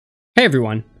Hey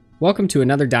everyone, welcome to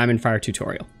another DiamondFire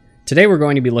tutorial. Today we're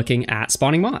going to be looking at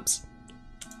spawning mobs.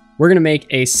 We're going to make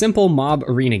a simple mob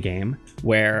arena game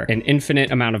where an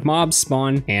infinite amount of mobs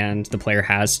spawn and the player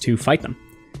has to fight them.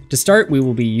 To start, we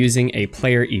will be using a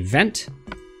player event.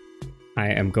 I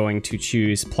am going to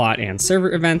choose plot and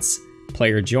server events,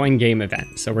 player join game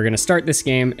event. So we're going to start this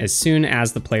game as soon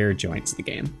as the player joins the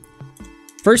game.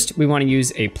 First, we want to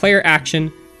use a player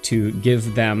action to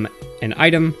give them an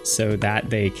item so that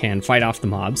they can fight off the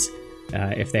mobs.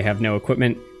 If they have no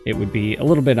equipment, it would be a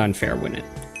little bit unfair, wouldn't it?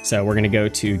 So we're going to go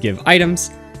to give items,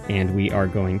 and we are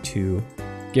going to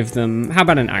give them, how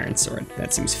about an iron sword?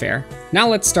 That seems fair. Now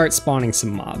let's start spawning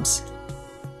some mobs.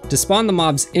 To spawn the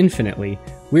mobs infinitely,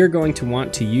 we're going to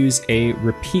want to use a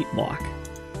repeat block.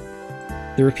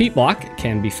 The repeat block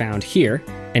can be found here,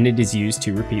 and it is used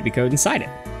to repeat the code inside it.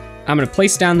 I'm going to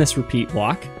place down this repeat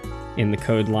block in the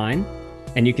code line,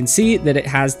 and you can see that it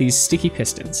has these sticky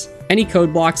pistons. Any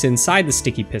code blocks inside the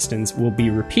sticky pistons will be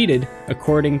repeated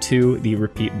according to the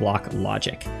repeat block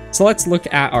logic. So let's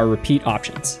look at our repeat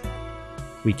options.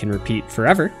 We can repeat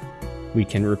forever. We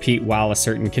can repeat while a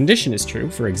certain condition is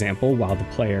true, for example, while the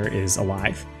player is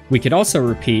alive. We could also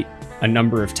repeat a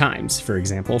number of times, for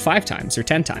example, 5 times or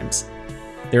 10 times.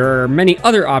 There are many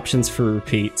other options for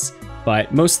repeats,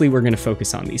 but mostly we're going to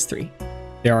focus on these 3.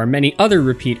 There are many other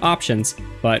repeat options,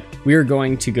 but we're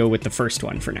going to go with the first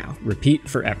one for now, repeat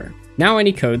forever. Now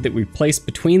any code that we place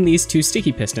between these 2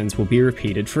 sticky pistons will be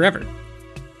repeated forever.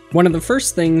 One of the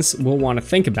first things we'll want to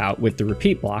think about with the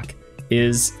repeat block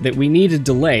is that we need a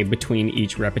delay between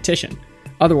each repetition.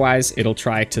 Otherwise, it'll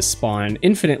try to spawn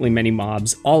infinitely many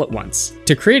mobs all at once.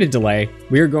 To create a delay,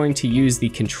 we're going to use the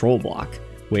control block,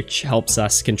 which helps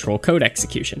us control code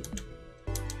execution.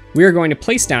 We are going to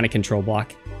place down a control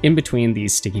block in between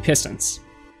these sticky pistons.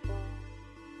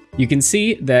 You can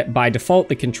see that by default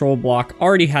the control block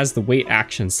already has the wait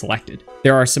action selected.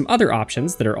 There are some other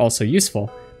options that are also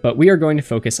useful, but we are going to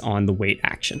focus on the wait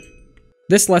action.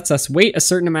 This lets us wait a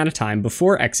certain amount of time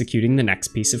before executing the next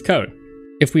piece of code.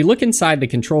 If we look inside the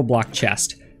control block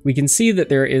chest, we can see that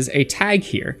there is a tag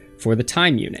here for the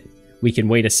time unit. We can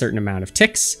wait a certain amount of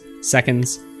ticks,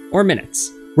 seconds, or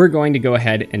minutes. We're going to go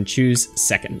ahead and choose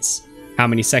seconds. How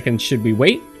many seconds should we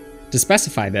wait? To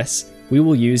specify this, we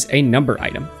will use a number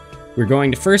item. We're going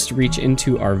to first reach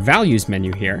into our values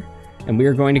menu here, and we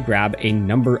are going to grab a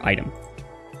number item.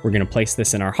 We're going to place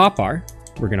this in our hotbar,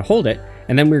 we're going to hold it,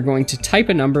 and then we're going to type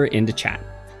a number into chat.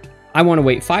 I want to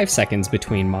wait 5 seconds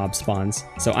between mob spawns,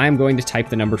 so I am going to type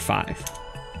the number 5.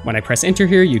 When I press enter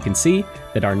here, you can see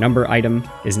that our number item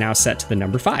is now set to the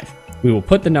number 5. We will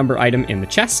put the number item in the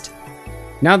chest.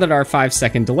 Now that our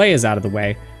 5-second delay is out of the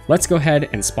way, let's go ahead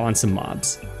and spawn some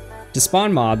mobs. To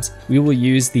spawn mobs, we will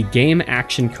use the game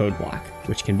action code block,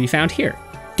 which can be found here.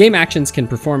 Game actions can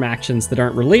perform actions that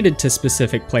aren't related to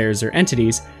specific players or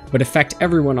entities, but affect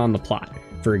everyone on the plot.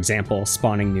 For example,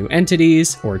 spawning new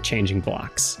entities or changing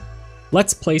blocks.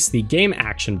 Let's place the game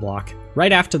action block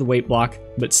right after the wait block,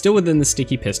 but still within the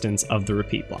sticky pistons of the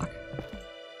repeat block.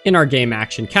 In our game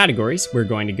action categories, we're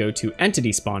going to go to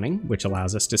entity spawning, which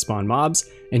allows us to spawn mobs,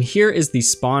 and here is the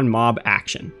spawn mob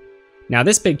action. Now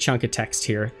this big chunk of text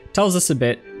here tells us a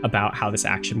bit about how this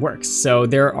action works. So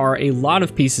there are a lot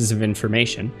of pieces of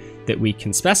information that we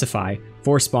can specify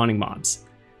for spawning mobs.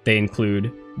 They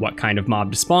include what kind of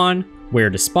mob to spawn, where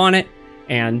to spawn it,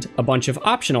 and a bunch of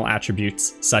optional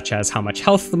attributes such as how much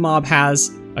health the mob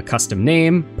has, a custom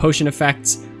name, potion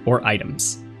effects, or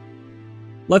items.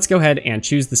 Let's go ahead and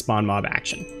choose the spawn mob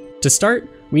action. To start,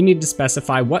 we need to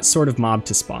specify what sort of mob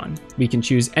to spawn. We can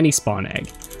choose any spawn egg.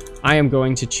 I am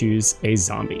going to choose a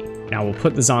zombie. Now we'll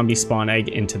put the zombie spawn egg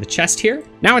into the chest here.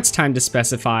 Now it's time to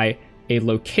specify a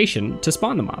location to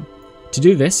spawn the mob. To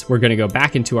do this, we're going to go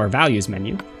back into our values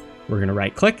menu. We're going to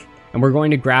right click, and we're going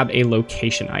to grab a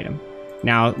location item.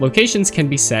 Now, locations can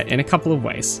be set in a couple of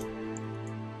ways.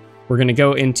 We're going to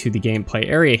go into the gameplay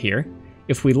area here.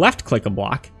 If we left click a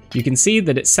block, you can see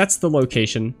that it sets the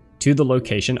location to the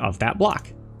location of that block.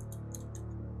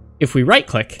 If we right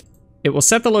click, it will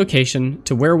set the location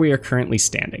to where we are currently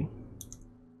standing.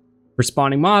 For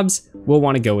spawning mobs, we'll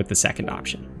want to go with the second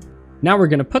option. Now we're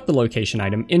going to put the location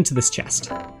item into this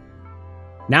chest.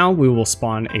 Now we will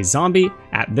spawn a zombie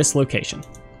at this location.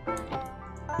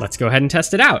 Let's go ahead and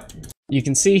test it out. You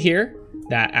can see here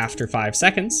that after 5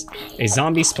 seconds, a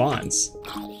zombie spawns.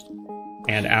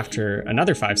 And after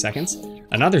another 5 seconds,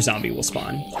 another zombie will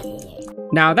spawn.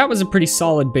 Now that was a pretty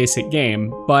solid basic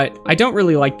game, but I don't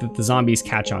really like that the zombies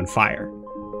catch on fire.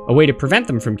 A way to prevent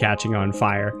them from catching on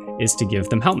fire is to give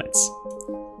them helmets.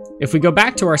 If we go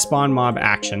back to our spawn mob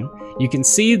action, you can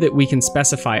see that we can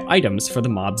specify items for the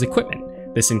mob's equipment.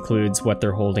 This includes what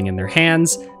they're holding in their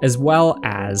hands, as well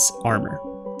as armor.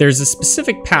 There's a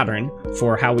specific pattern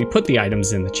for how we put the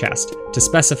items in the chest to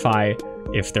specify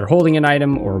if they're holding an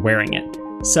item or wearing it.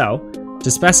 So, to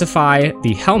specify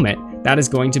the helmet, that is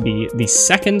going to be the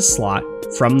second slot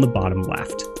from the bottom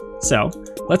left. So,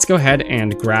 let's go ahead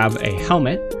and grab a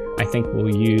helmet. I think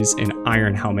we'll use an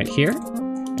iron helmet here.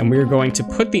 And we're going to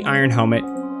put the iron helmet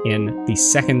in the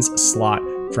second slot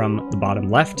from the bottom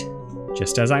left,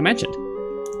 just as I mentioned.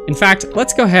 In fact,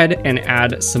 let's go ahead and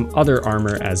add some other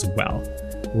armor as well.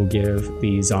 We'll give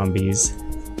the zombies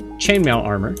chainmail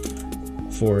armor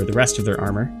for the rest of their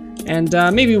armor, and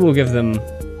maybe we'll give them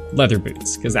leather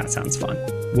boots, because that sounds fun.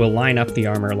 We'll line up the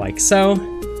armor like so.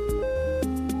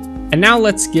 And now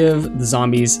let's give the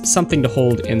zombies something to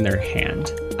hold in their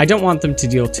hand. I don't want them to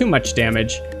deal too much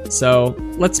damage, so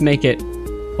let's make it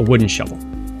a wooden shovel.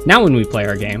 Now when we play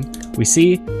our game, we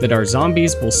see that our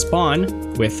zombies will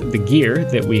spawn with the gear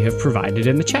that we have provided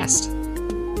in the chest.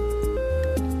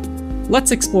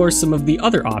 Let's explore some of the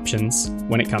other options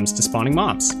when it comes to spawning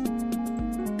mobs.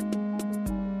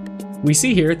 We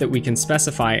see here that we can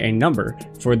specify a number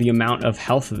for the amount of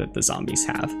health that the zombies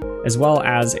have, as well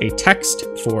as a text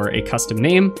for a custom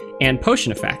name and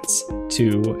potion effects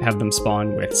to have them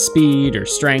spawn with speed or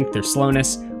strength or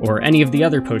slowness or any of the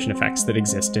other potion effects that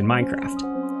exist in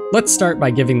Minecraft. Let's start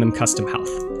by giving them custom health.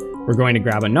 We're going to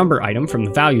grab a number item from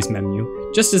the values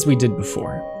menu, just as we did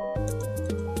before.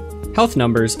 Health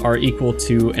numbers are equal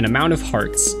to an amount of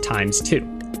hearts times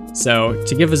 2. So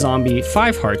to give a zombie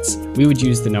 5 hearts, we would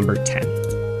use the number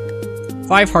 10.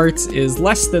 5 hearts is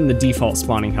less than the default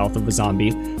spawning health of a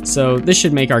zombie, so this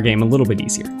should make our game a little bit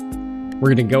easier.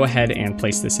 We're going to go ahead and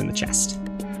place this in the chest.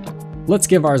 Let's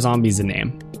give our zombies a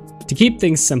name. To keep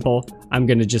things simple, I'm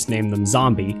going to just name them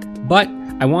Zombie, but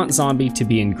I want Zombie to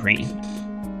be in green.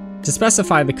 To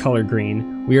specify the color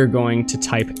green, we are going to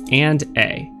type and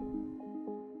A.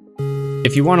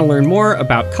 If you want to learn more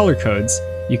about color codes,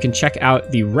 you can check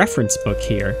out the reference book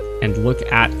here and look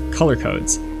at color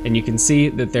codes. And you can see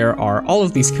that there are all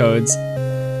of these codes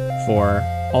for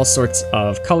all sorts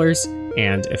of colors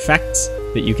and effects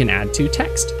that you can add to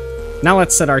text. Now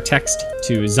let's set our text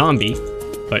to zombie,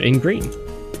 but in green.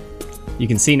 You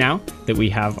can see now that we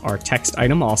have our text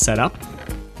item all set up,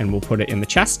 and we'll put it in the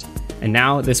chest. And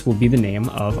now this will be the name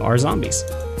of our zombies.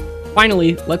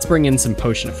 Finally, let's bring in some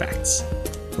potion effects.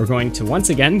 We're going to once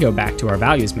again go back to our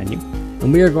values menu,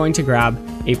 and we are going to grab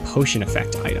a potion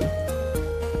effect item.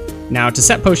 Now to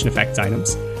set potion effects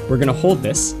items, we're going to hold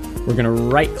this, we're going to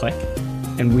right click,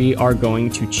 and we are going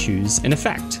to choose an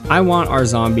effect. I want our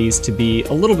zombies to be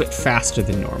a little bit faster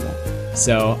than normal,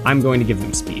 so I'm going to give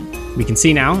them speed. We can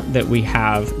see now that we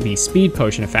have the speed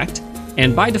potion effect,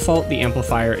 and by default the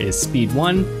amplifier is speed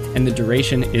 1 and the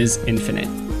duration is infinite.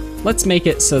 Let's make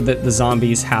it so that the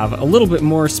zombies have a little bit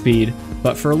more speed,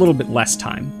 but for a little bit less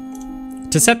time.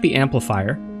 To set the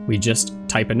amplifier, we just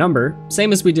type a number,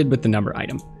 same as we did with the number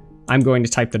item. I'm going to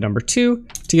type the number 2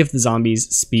 to give the zombies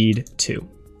speed 2.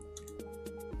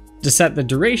 To set the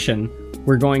duration,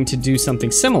 we're going to do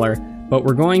something similar, but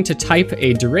we're going to type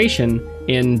a duration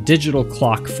in digital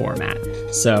clock format.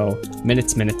 So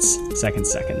minutes, minutes, seconds,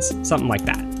 seconds, something like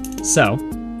that. So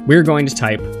we're going to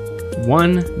type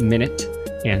 1 minute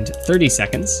and 30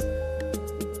 seconds.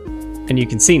 And you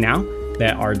can see now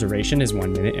that our duration is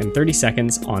 1 minute and 30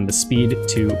 seconds on the speed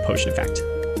 2 potion effect.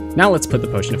 Now let's put the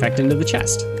potion effect into the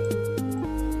chest.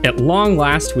 At long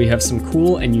last, we have some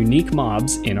cool and unique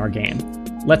mobs in our game.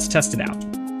 Let's test it out.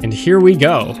 And here we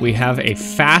go. We have a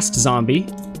fast zombie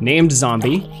named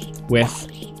Zombie with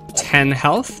 10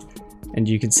 health. And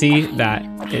you can see that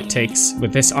it takes,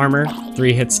 with this armor,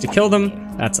 3 hits to kill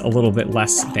them. That's a little bit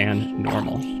less than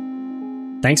normal.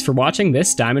 Thanks for watching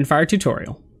this DiamondFire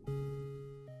tutorial.